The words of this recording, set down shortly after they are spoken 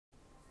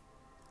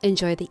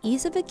Enjoy the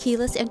ease of a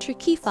keyless entry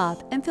key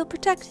fob and feel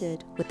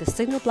protected with the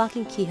signal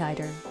blocking key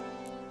hider.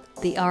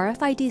 The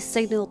RFID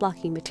signal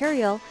blocking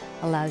material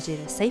allows you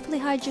to safely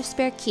hide your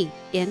spare key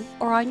in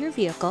or on your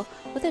vehicle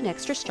with an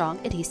extra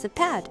strong adhesive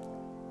pad.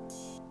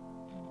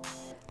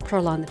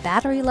 Prolong the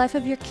battery life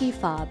of your key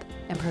fob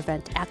and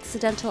prevent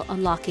accidental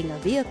unlocking of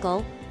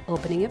vehicle,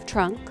 opening of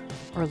trunk,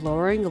 or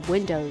lowering of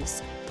windows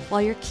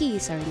while your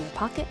keys are in your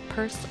pocket,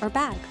 purse, or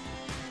bag.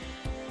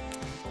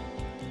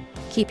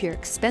 Keep your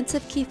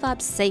expensive key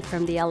fob safe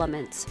from the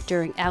elements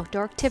during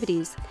outdoor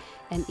activities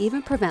and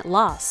even prevent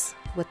loss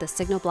with the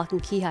signal blocking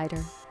key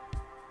hider.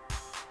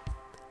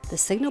 The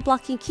signal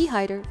blocking key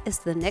hider is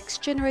the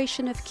next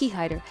generation of key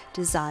hider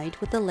designed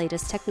with the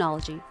latest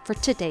technology for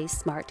today's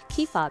smart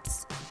key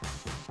fobs.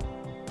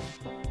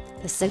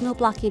 The signal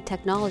blocking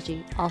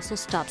technology also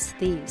stops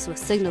thieves with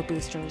signal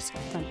boosters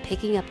from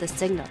picking up the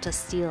signal to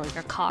steal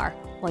your car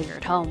while you're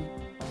at home.